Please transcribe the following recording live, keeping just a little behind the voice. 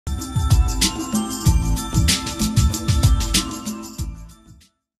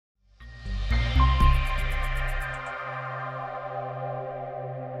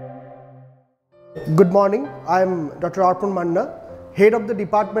Good morning, I am Dr. Arpan Manna, Head of the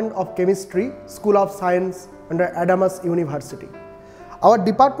Department of Chemistry, School of Science under Adamas University. Our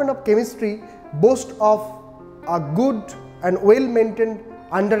Department of Chemistry boasts of a good and well-maintained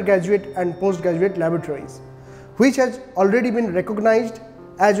undergraduate and postgraduate laboratories, which has already been recognized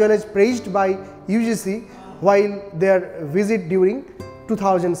as well as praised by UGC while their visit during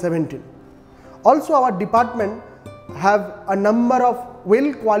 2017. Also, our department have a number of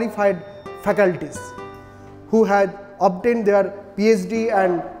well-qualified faculties who had obtained their PhD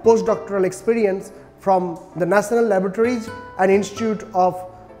and postdoctoral experience from the national laboratories and institute of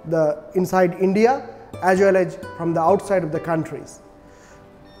the inside India as well as from the outside of the countries.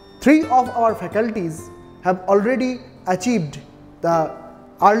 3 of our faculties have already achieved the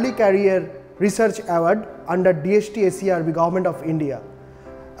Early Career Research Award under DST-ACRB Government of India,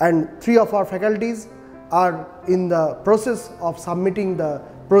 and 3 of our faculties are in the process of submitting the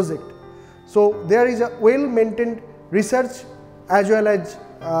project. So there is a well-maintained research as well as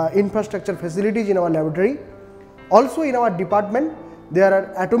infrastructure facilities in our laboratory. Also in our department, there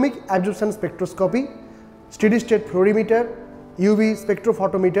are atomic absorption spectroscopy, steady state fluorimeter, UV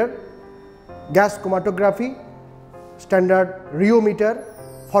spectrophotometer, gas chromatography, standard rheometer,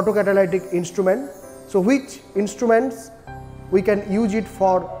 photocatalytic instrument. So which instruments we can use it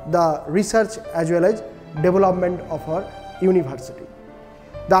for the research as well as development of our university.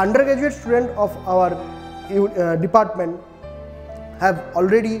 The undergraduate student of our department have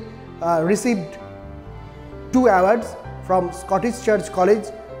already received 2 awards from Scottish Church College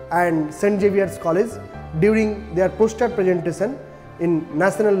and St. Xavier's College during their poster presentation in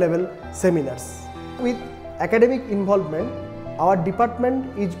national level seminars. With academic involvement, our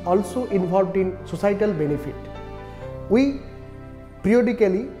department is also involved in societal benefit. We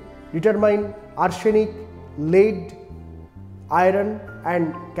periodically determine arsenic, lead, iron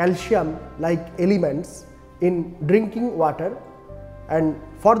and calcium like elements in drinking water, and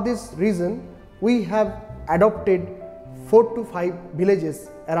for this reason we have adopted 4 to 5 villages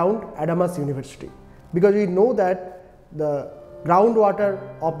around Adamas University, because we know that the groundwater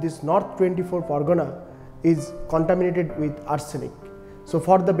of this North 24 Pargana is contaminated with arsenic. So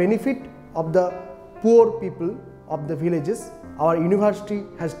for the benefit of the poor people of the villages, our university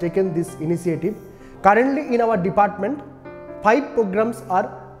has taken this initiative. Currently in our department, 5 programs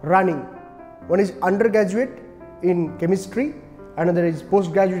are running. One is undergraduate in chemistry, another is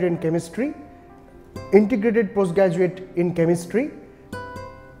postgraduate in chemistry, integrated postgraduate in chemistry,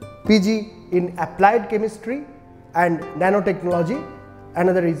 PG in applied chemistry and nanotechnology,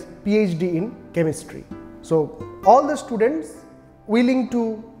 another is PhD in chemistry. So all the students willing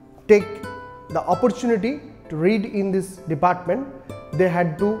to take the opportunity to read in this department, they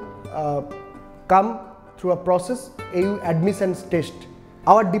had to come through a process, AU admissions test.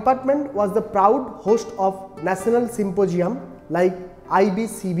 Our department was the proud host of national symposium like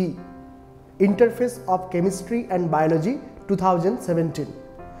IBCB, Interface of Chemistry and Biology 2017,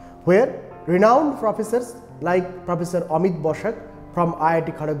 where renowned professors like Professor Amit Bosak from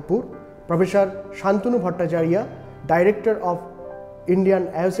IIT Kharagpur, Professor Shantanu Bhattacharya, Director of Indian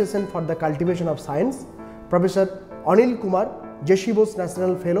Association for the Cultivation of Science, Professor Anil Kumar, J.C. Bose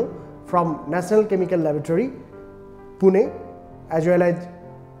National Fellow from National Chemical Laboratory, Pune, as well as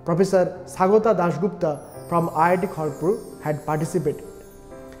Professor Sagota Dasgupta from IIT Kharagpur had participated.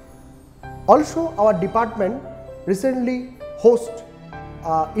 Also, our department recently hosts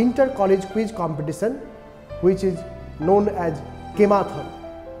inter-college quiz competition, which is known as Chemathon.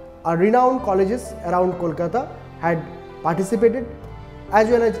 Our renowned colleges around Kolkata had participated as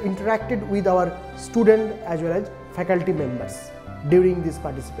well as interacted with our student as well as faculty members during this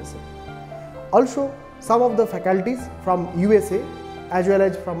participation. Also, some of the faculties from USA as well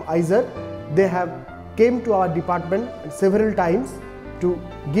as from ISER, they have came to our department several times to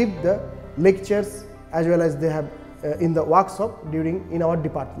give the lectures as well as they have in the workshop in our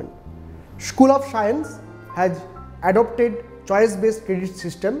department. School of Science has adopted choice-based credit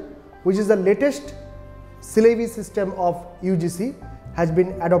system, which is the latest syllabus system of UGC has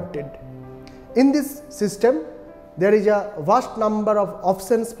been adopted. In this system, there is a vast number of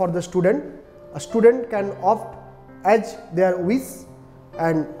options for the student. A student can opt as their wish,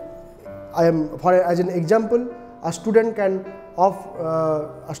 and as an example, a student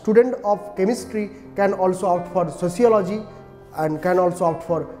of chemistry can also opt for sociology and can also opt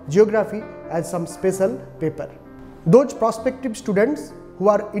for geography as some special paper. Those prospective students who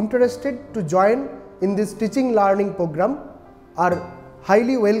are interested to join in this teaching learning program are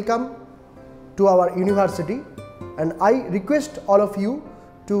highly welcome to our university, and I request all of you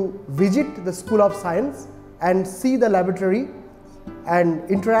to visit the School of Science and see the laboratory and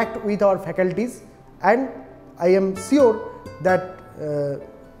interact with our faculties and I am sure that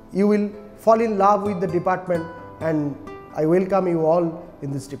you will fall in love with the department, and I welcome you all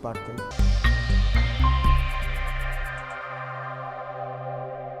in this department.